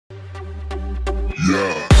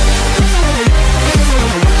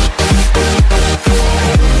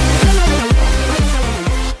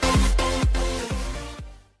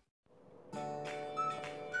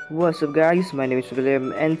What's up guys, my name is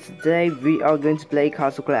William and today we are going to play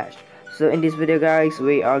Castle Clash. So in this video guys,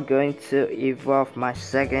 we are going to evolve my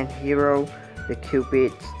second hero, the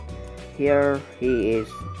Cupid. Here he is,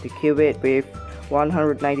 the Cupid with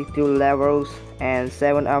 192 levels and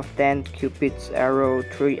 7 out of 10 Cupid's arrow,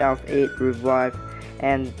 3 out of 8 revive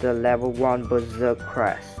and the level 1 berserk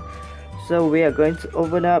crash. So we are going to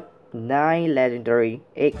open up 9 legendary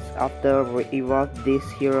eggs after we evolve this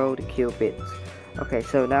hero, the Cupid. Okay,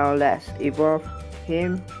 so now let's evolve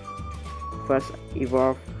him. First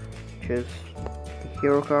evolve, choose the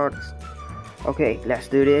hero cards. Okay, let's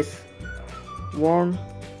do this. 1,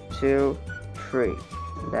 2, 3.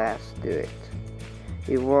 Let's do it.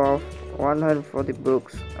 Evolve 140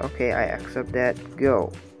 books. Okay, I accept that.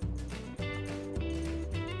 Go.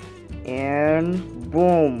 And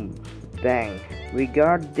boom, bang, we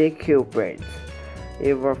got the Cupid.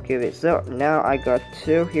 Evolve Cupid. So now I got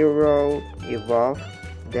 2 hero evolve,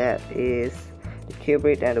 that is the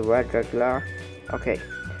Cupid and the Red Regular. Okay,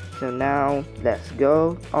 so now let's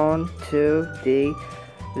go on to the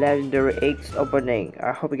legendary eggs opening.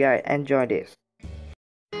 I hope you guys enjoy this.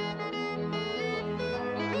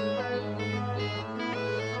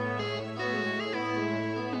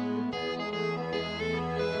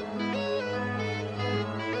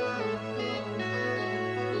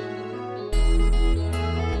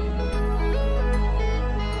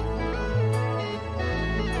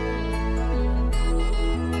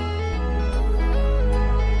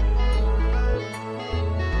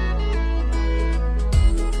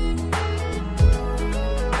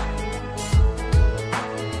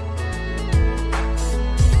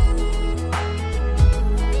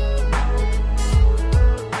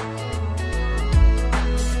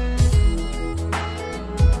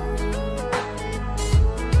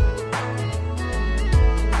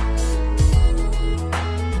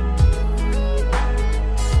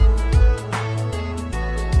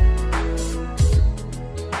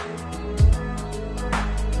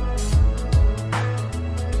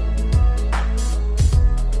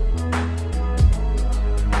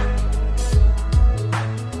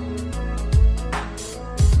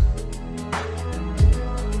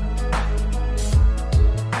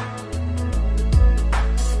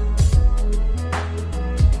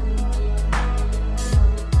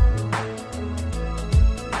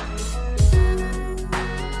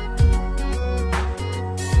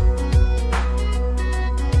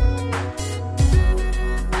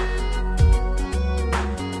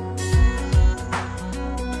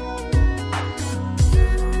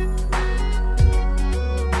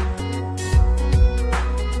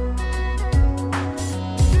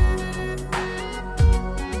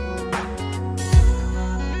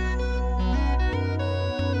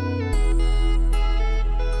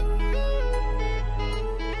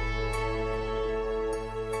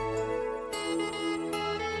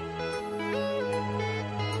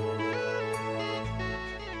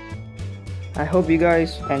 I hope you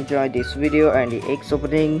guys enjoyed this video and the eggs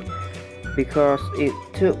opening, because it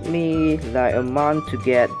took me like a month to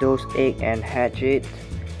get those eggs and hatch it.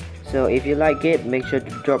 So if you like it, make sure to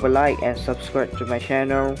drop a like and subscribe to my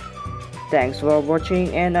channel. Thanks for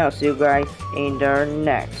watching and I'll see you guys in the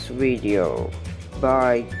next video.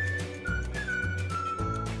 Bye.